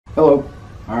Hello,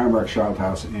 I'm Rick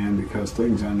Schaldhaus, and because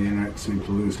things on the internet seem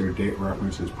to lose their date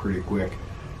references pretty quick,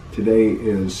 today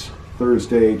is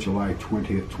Thursday, July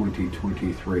 20th,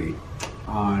 2023.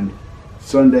 On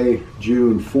Sunday,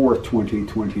 June 4th,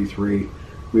 2023,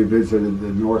 we visited the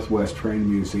Northwest Train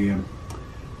Museum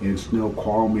in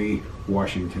Snoqualmie,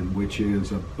 Washington, which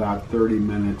is about 30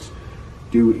 minutes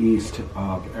due east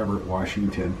of Everett,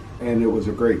 Washington. And it was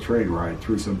a great train ride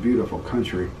through some beautiful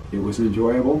country. It was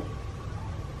enjoyable.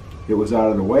 It was out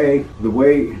of the way. The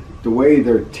way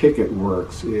their ticket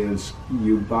works is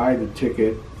you buy the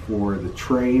ticket for the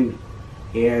train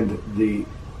and the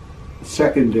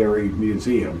secondary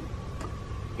museum.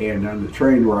 And on the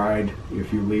train ride,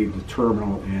 if you leave the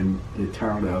terminal in the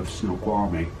town of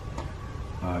Snoqualmie,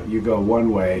 you go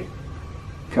one way,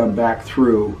 come back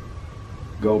through,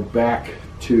 go back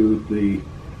to the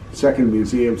second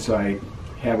museum site,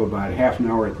 have about half an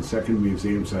hour at the second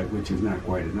museum site, which is not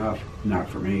quite enough, not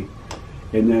for me,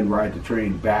 and then ride the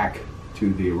train back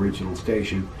to the original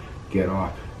station, get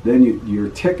off. Then your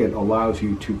ticket allows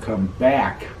you to come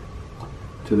back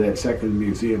to that second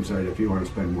museum site if you want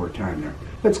to spend more time there.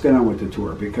 Let's get on with the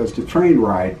tour, because the train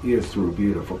ride is through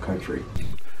beautiful country.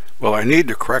 Well, I need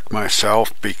to correct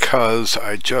myself because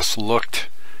I just looked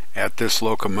at this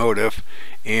locomotive,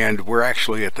 and we're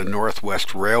actually at the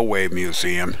Northwest Railway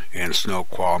Museum in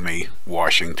Snoqualmie,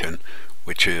 Washington,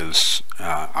 which is,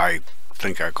 I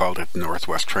think I called it the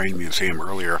Northwest Train Museum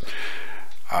earlier,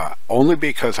 only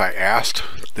because I asked.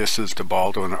 This is the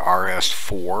Baldwin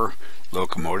RS4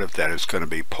 locomotive that is going to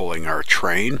be pulling our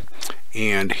train,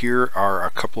 and here are a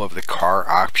couple of the car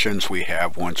options we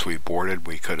have. Once we boarded,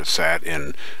 we could have sat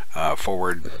in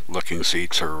forward looking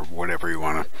seats, or whatever you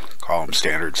want to call them,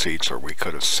 standard seats, or we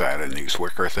could have sat in these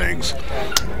wicker things.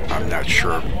 I'm not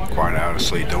sure, quite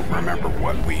honestly, don't remember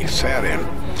what we sat in.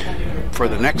 For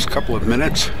the next couple of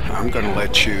minutes, I'm going to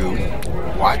let you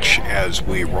watch as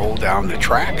we roll down the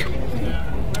track,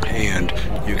 and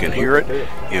you can hear it.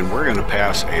 And we're going to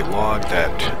pass a log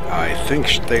that I think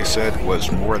they said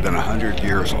was more than 100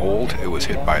 years old. It was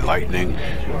hit by lightning.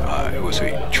 It was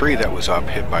a tree that was up,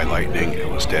 hit by lightning. It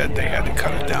was dead. They had to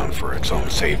cut it down for its own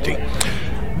safety.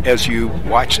 As you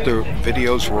watch the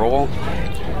videos roll,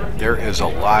 there is a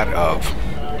lot of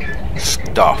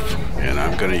stuff, and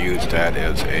I'm going to use that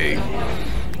as a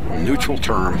neutral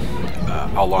term,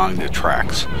 along the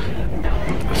tracks.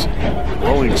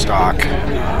 Rolling stock,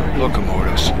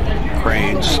 locomotives,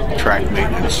 cranes, track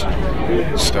maintenance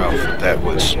stuff that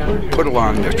was put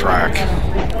along the track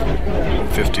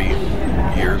 50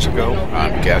 years ago,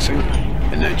 I'm guessing,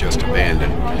 and then just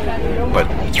abandoned. But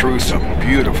through some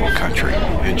beautiful country.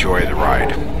 Enjoy the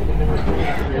ride.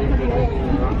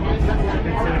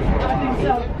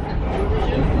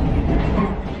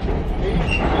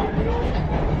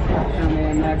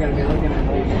 I'm not going to be looking at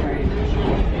those trains.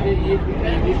 You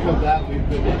put that, we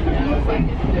put it. It's like,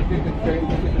 look at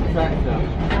the track stuff.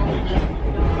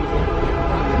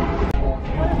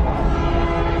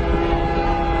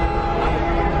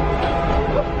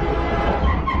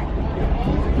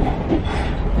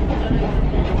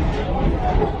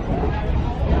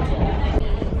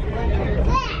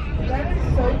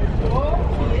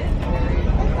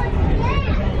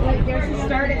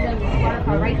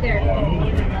 Right there.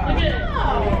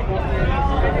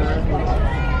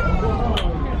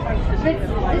 This is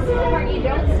the part you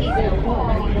don't see the wall.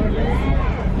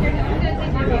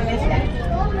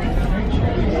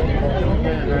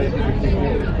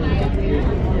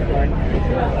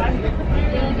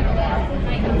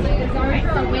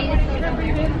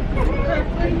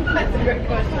 That's a great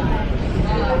question.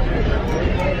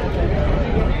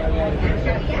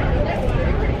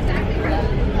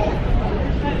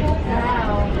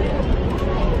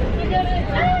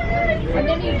 And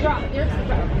then you drop. There's the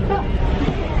drop.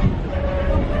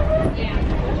 Yeah.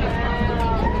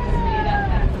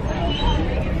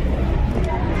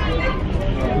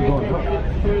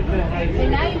 And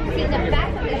now you can see the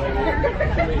back of it.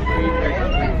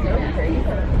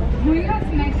 We got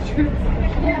some nice troops.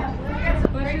 Yeah.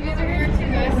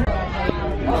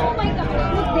 Oh my God!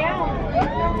 Look down.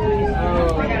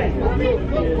 I got it.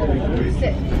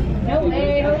 Sit. No way.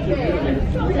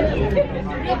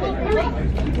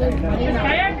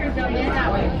 Kayakers don't get that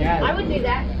way. I would do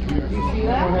that. You see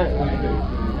that?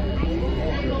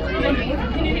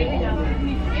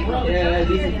 Yeah,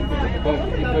 these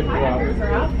could go out.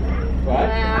 What?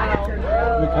 Wow.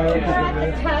 The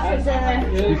kayakers. Tough as a.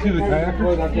 You see the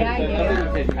kayakers?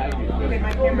 Yeah,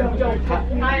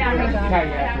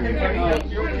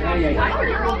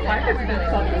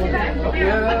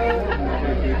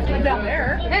 Down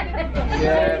there.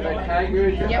 Yeah, but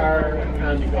tigers are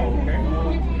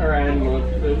animals.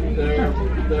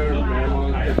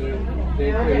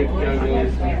 They create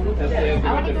jungles. That's the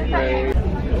end of the trade.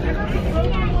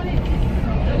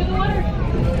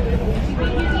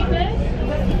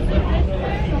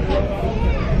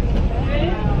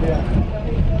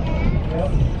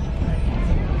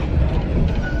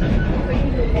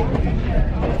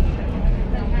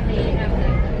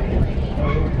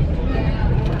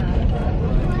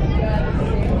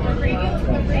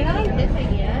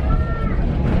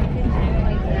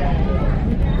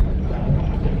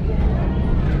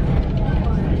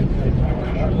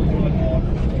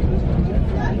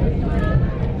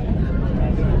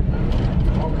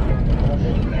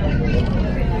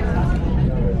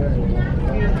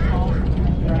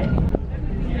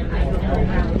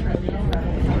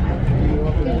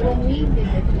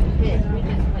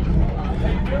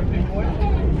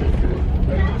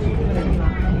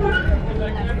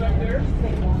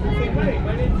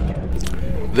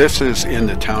 This is in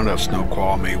the town of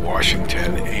Snoqualmie,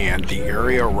 Washington, and the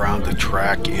area around the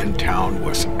track in town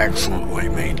was excellently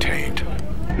maintained.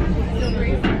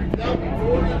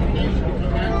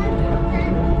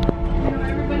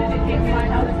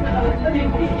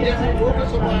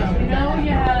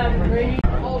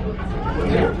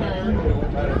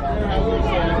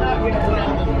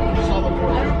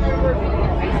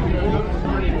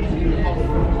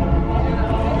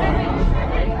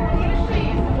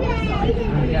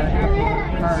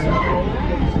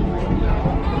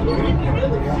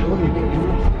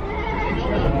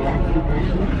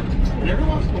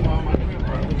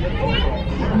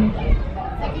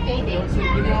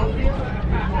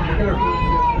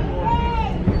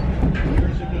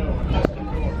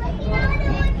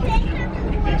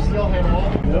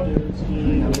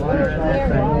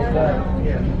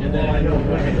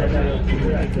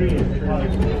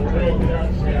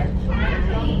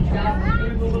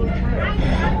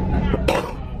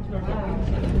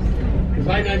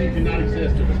 I-90 did not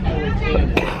exist. It was Highway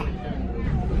 10.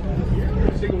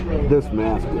 This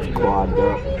mask is clogged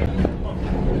up.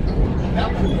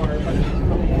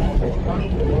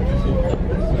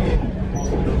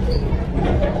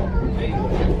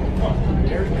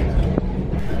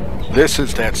 This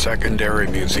is that secondary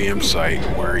museum site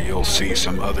where you'll see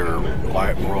some other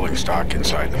live rolling stock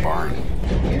inside the barn.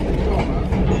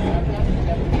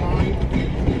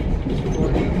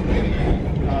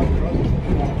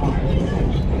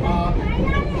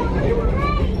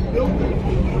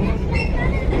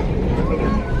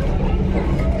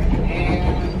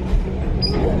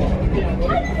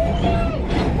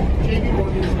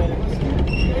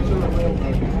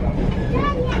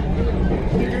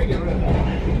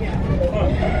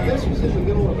 This was in the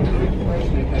middle of a Great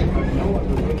Depression. It had no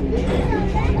other really.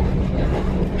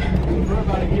 For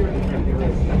about a year and a half.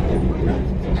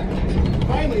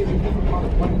 Finally, we took apart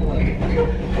one plane.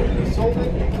 They sold it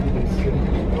and they sealed it.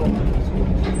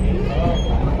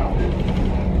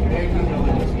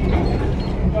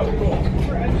 Oh, cool.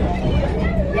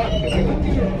 Yeah, because they looked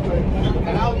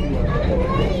at how you were.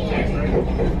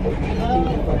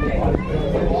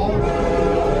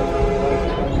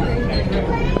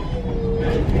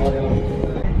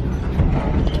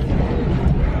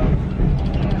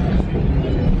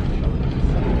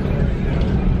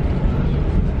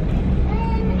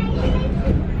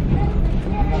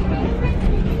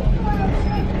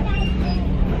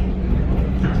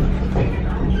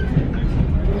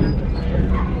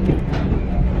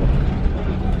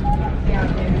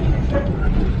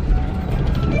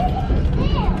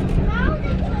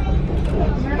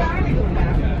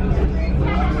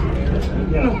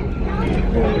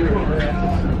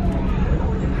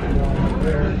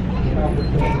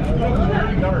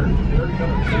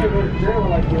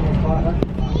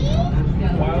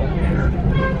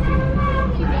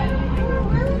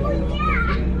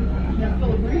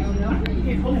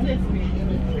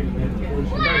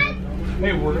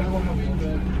 Hey, we're gonna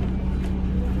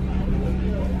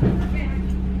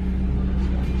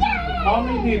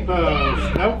Snoqualmie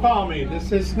Depot. Snoqualmie.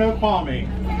 This is Snoqualmie.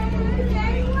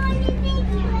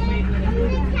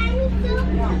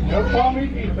 Snoqualmie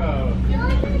Depot.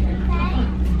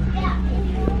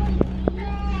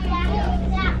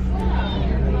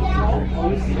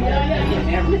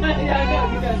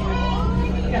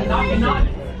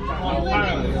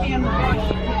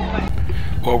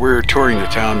 While we were touring the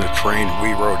town, the train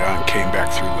we rode on came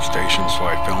back through the station, so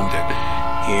I filmed it.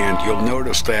 And you'll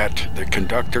notice that the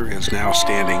conductor is now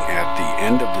standing at the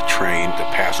end of the train, the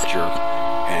passenger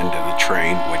end of the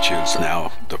train, which is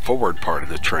now the forward part of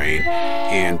the train.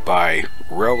 And by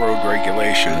railroad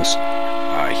regulations,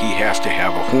 he has to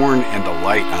have a horn and a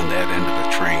light on that end of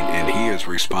the train, and he is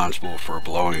responsible for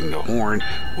blowing the horn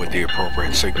with the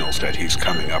appropriate signals that he's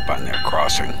coming up on that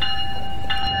crossing.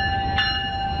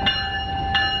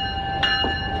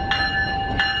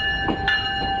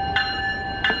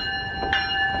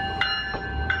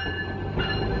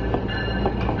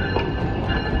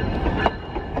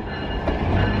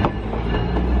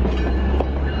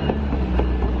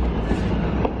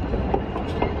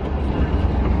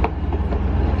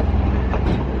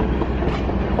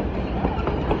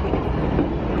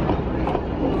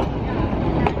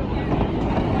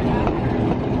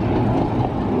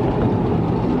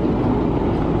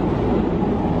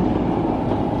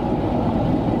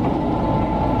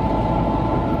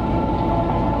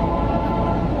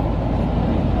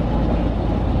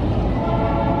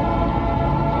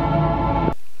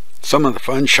 Some of the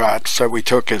fun shots that we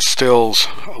took as stills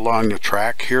along the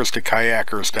track. Here's the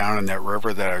kayakers down in that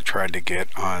river that I tried to get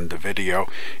on the video.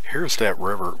 Here's that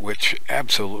river, which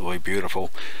absolutely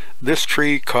beautiful. This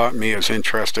tree caught me as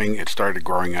interesting. It started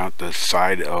growing out the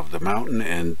side of the mountain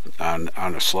and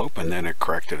on a slope, and then it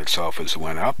corrected itself as it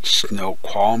went up.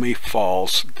 Snoqualmie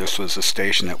Falls. This was a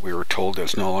station that we were told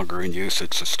is no longer in use.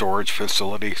 It's a storage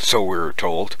facility, so we were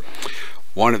told.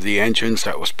 One of the engines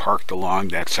that was parked along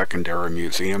that secondary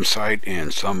museum site,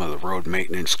 and some of the road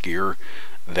maintenance gear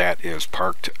that is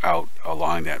parked out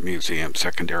along that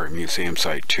secondary museum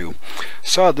site too.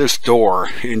 Saw this door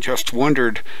and just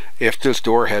wondered if this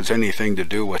door has anything to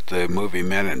do with the movie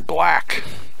Men in Black.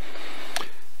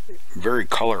 Very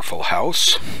colorful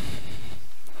house.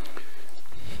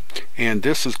 And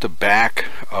this is the back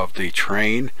of the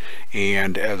train,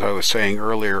 and as I was saying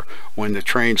earlier, when the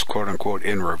train's quote-unquote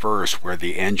in reverse, where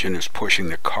the engine is pushing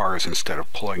the cars instead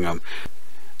of pulling them,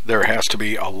 there has to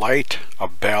be a light, a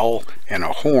bell, and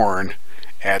a horn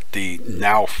at the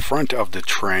now front of the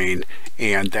train,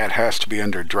 and that has to be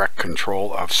under direct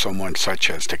control of someone such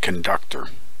as the conductor.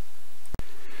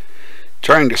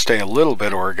 Trying to stay a little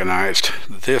bit organized,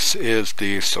 this is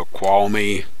the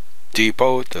Snoqualmie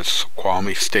Depot, the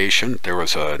Snoqualmie station. There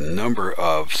was a number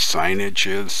of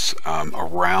signages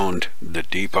around the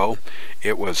depot.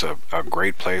 It was a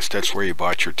great place. That's where you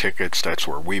bought your tickets. That's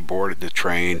where we boarded the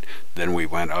train. Then we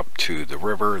went up to the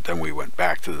river. Then we went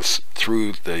back to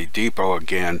through the depot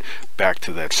again, back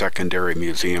to that secondary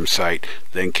museum site,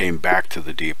 then came back to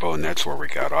the depot, and that's where we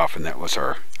got off, and that was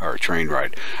our train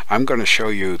ride. I'm going to show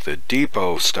you the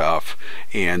depot stuff,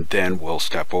 and then we'll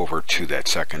step over to that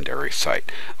secondary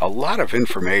site. A lot of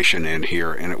information in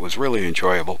here, and it was really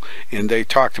enjoyable. And they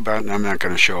talked about, and I'm not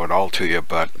going to show it all to you,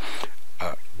 but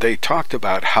they talked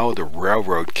about how the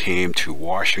railroad came to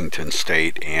Washington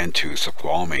State and to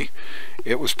Snoqualmie.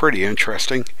 It was pretty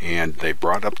interesting, and they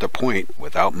brought up the point,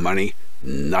 without money,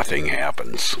 nothing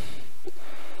happens.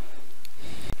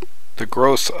 The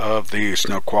growth of the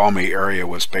Snoqualmie area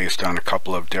was based on a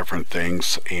couple of different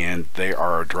things, and they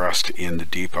are addressed in the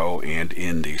depot and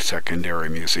in the secondary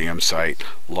museum site.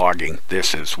 Logging.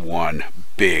 This is one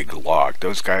big log.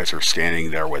 Those guys are standing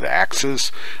there with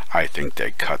axes. I think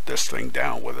they cut this thing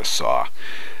down with a saw.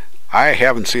 I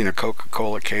haven't seen a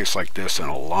Coca-Cola case like this in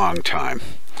a long time.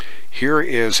 Here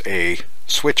is a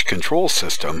switch control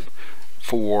system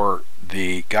for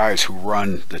the guys who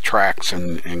run the tracks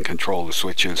and control the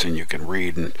switches, and you can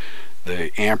read and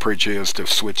the amperages the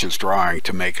switch is drawing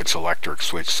to make its electric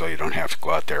switch, so you don't have to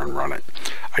go out there and run it.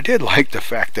 I did like the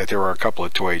fact that there were a couple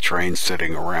of toy trains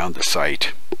sitting around the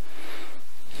site.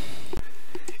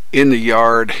 In the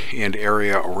yard and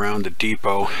area around the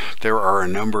depot, there are a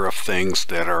number of things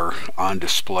that are on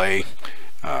display.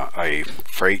 A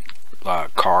freight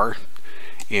car,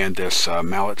 and this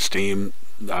mallet steam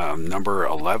number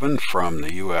 11 from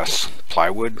the U.S.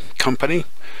 Plywood Company,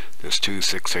 this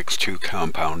 2662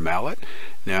 compound mallet.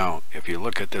 Now if you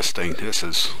look at this thing, this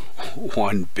is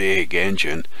one big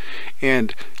engine,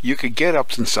 and you could get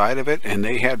up inside of it, and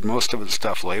they had most of the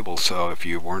stuff labeled, so if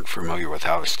you weren't familiar with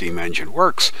how a steam engine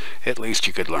works, at least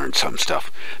you could learn some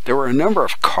stuff. There were a number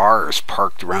of cars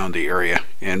parked around the area,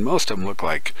 and most of them looked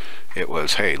like it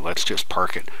was, hey, let's just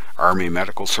park it. Army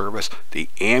Medical Service, the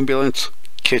ambulance,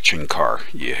 kitchen car.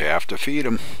 You have to feed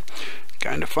them.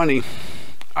 Kind of funny.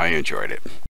 I enjoyed it.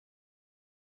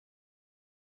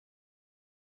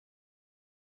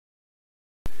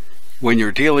 When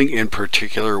you're dealing in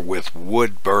particular with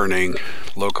wood-burning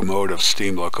locomotives,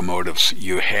 steam locomotives,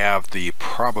 you have the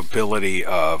probability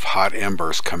of hot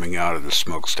embers coming out of the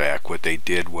smokestack. What they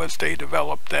did was they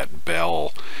developed that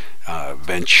Bell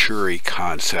Venturi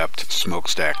concept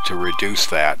smokestack to reduce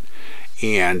that,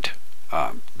 and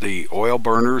the oil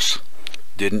burners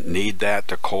didn't need that,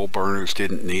 the coal burners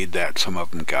didn't need that. Some of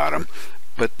them got them,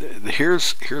 but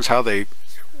here's how they,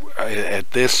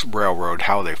 at this railroad,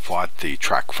 how they fought the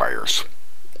track fires.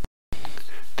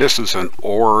 This is an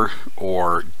ore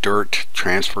or dirt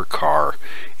transfer car,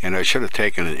 and I should have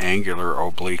taken an angular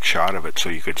oblique shot of it so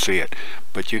you could see it,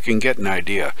 but you can get an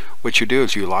idea. What you do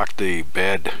is you lock the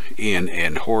bed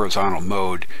in horizontal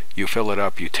mode, you fill it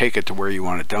up, you take it to where you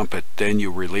want to dump it, then you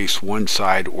release one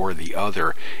side or the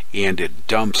other, and it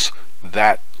dumps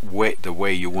that way, the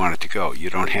way you want it to go. You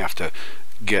don't have to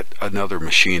get another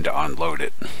machine to unload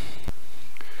it.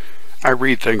 I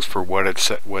read things for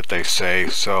what they say.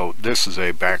 So this is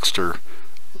a Baxter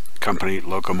company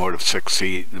locomotive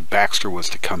 6C. Baxter was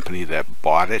the company that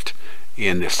bought it.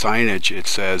 In the signage it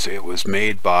says it was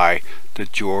made by the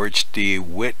George D.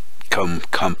 Whitcomb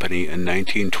Company in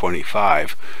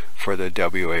 1925 for the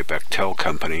W.A. Bechtel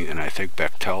company, and I think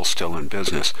Bechtel's still in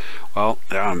business. Well,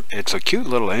 it's a cute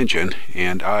little engine,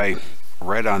 and I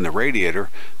read on the radiator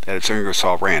that it's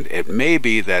Ingersoll Rand. It may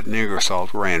be that an Ingersoll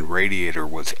Rand radiator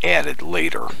was added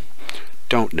later.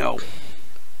 Don't know.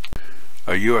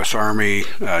 A U.S. Army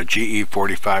GE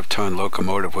 45-ton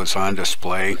locomotive was on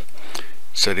display,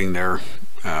 sitting there.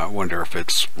 Wonder if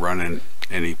it's running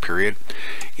any period.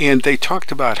 And they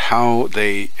talked about how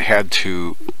they had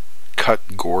to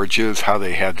cut gorges, how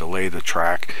they had to lay the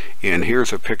track. And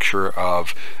here's a picture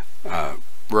of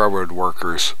railroad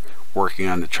workers working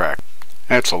on the track.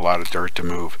 That's a lot of dirt to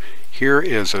move. Here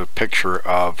is a picture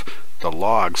of the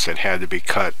logs that had to be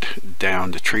cut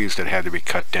down, the trees that had to be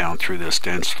cut down through this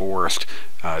dense forest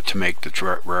to make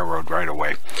the railroad right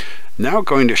away. Now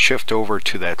going to shift over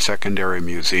to that secondary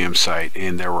museum site,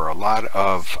 and there were a lot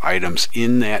of items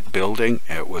in that building.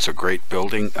 It was a great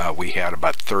building. We had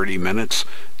about 30 minutes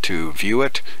to view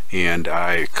it, and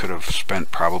I could have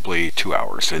spent probably 2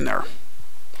 hours in there.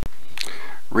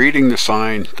 Reading the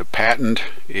sign, the patent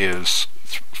is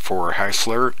for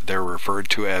Heisler. They're referred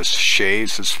to as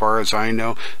Shays as far as I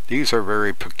know. These are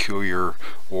very peculiar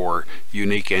or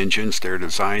unique engines. They're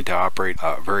designed to operate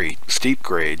very steep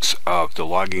grades of the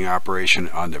logging operation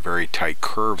on the very tight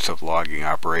curves of logging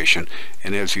operation.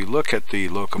 And as you look at the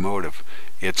locomotive,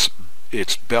 its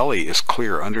belly is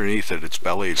clear. Underneath it, its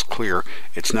belly is clear.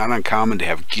 It's not uncommon to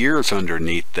have gears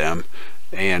underneath them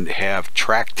and have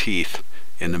track teeth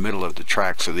in the middle of the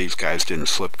track, so these guys didn't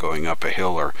slip going up a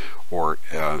hill or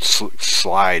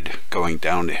slide going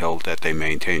down the hill, that they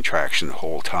maintain traction the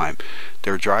whole time.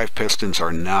 Their drive pistons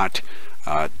are not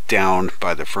down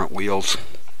by the front wheels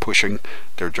pushing.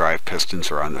 Their drive pistons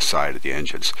are on the side of the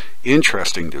engines.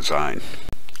 Interesting design.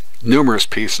 Numerous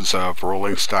pieces of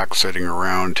rolling stock sitting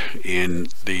around in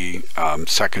the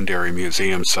secondary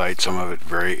museum site, some of it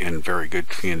in very good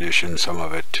condition, some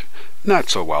of it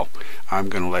not so well. I'm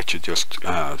going to let you just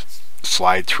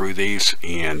slide through these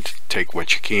and take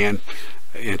what you can.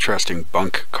 Interesting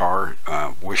bunk car.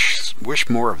 Wish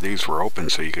more of these were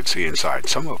open so you could see inside.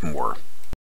 Some of them were.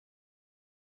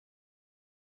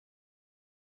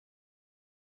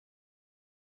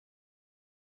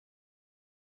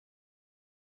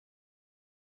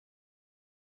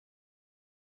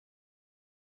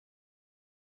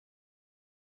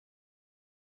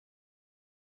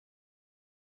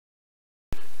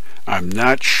 I'm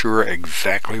not sure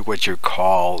exactly what you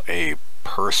call a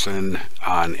person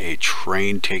on a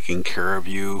train taking care of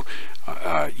you.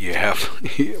 You have,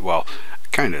 well,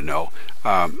 kind of know.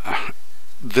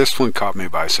 This one caught me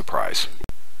by surprise.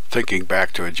 Thinking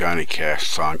back to a Johnny Cash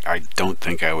song, I don't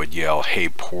think I would yell, "Hey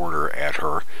Porter," at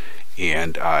her.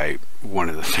 And one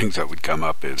of the things that would come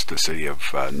up is the city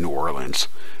of New Orleans,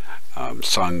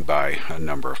 sung by a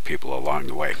number of people along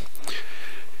the way.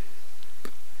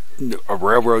 A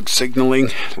railroad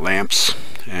signaling, lamps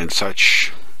and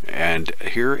such. And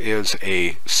here is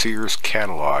a Sears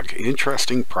catalog.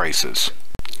 Interesting prices.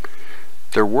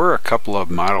 There were a couple of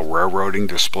model railroading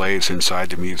displays inside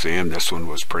the museum. This one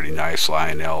was pretty nice.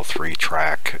 Lionel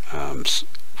 3-track,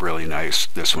 really nice.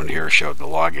 This one here showed the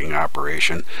logging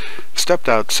operation. Stepped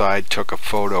outside, took a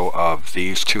photo of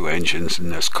these two engines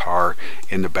in this car.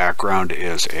 In the background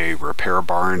is a repair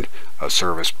barn, a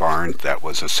service barn that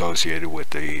was associated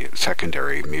with the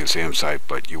secondary museum site,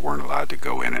 but you weren't allowed to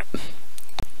go in it.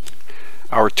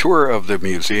 Our tour of the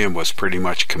museum was pretty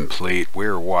much complete. We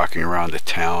were walking around the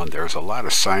town. There's a lot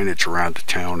of signage around the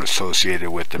town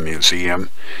associated with the museum,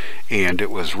 and it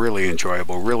was really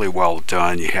enjoyable, really well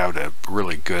done. You had a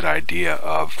really good idea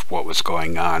of what was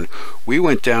going on. We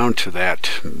went down to that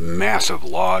massive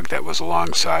log that was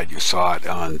alongside. You saw it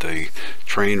on the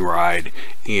train ride,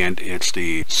 and it's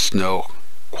the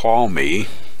Snoqualmie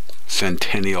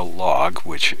centennial log,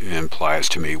 which implies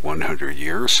to me 100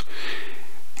 years.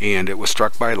 And it was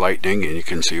struck by lightning, and you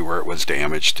can see where it was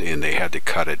damaged, and they had to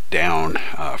cut it down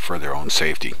for their own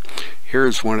safety.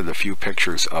 Here's one of the few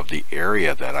pictures of the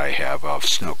area that I have of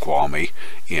Snoqualmie,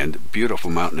 and beautiful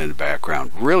mountain in the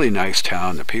background. Really nice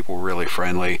town. The people were really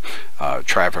friendly.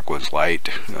 Traffic was light.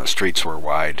 Streets were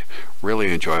wide.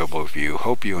 Really enjoyable view.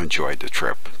 Hope you enjoyed the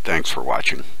trip. Thanks for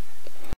watching.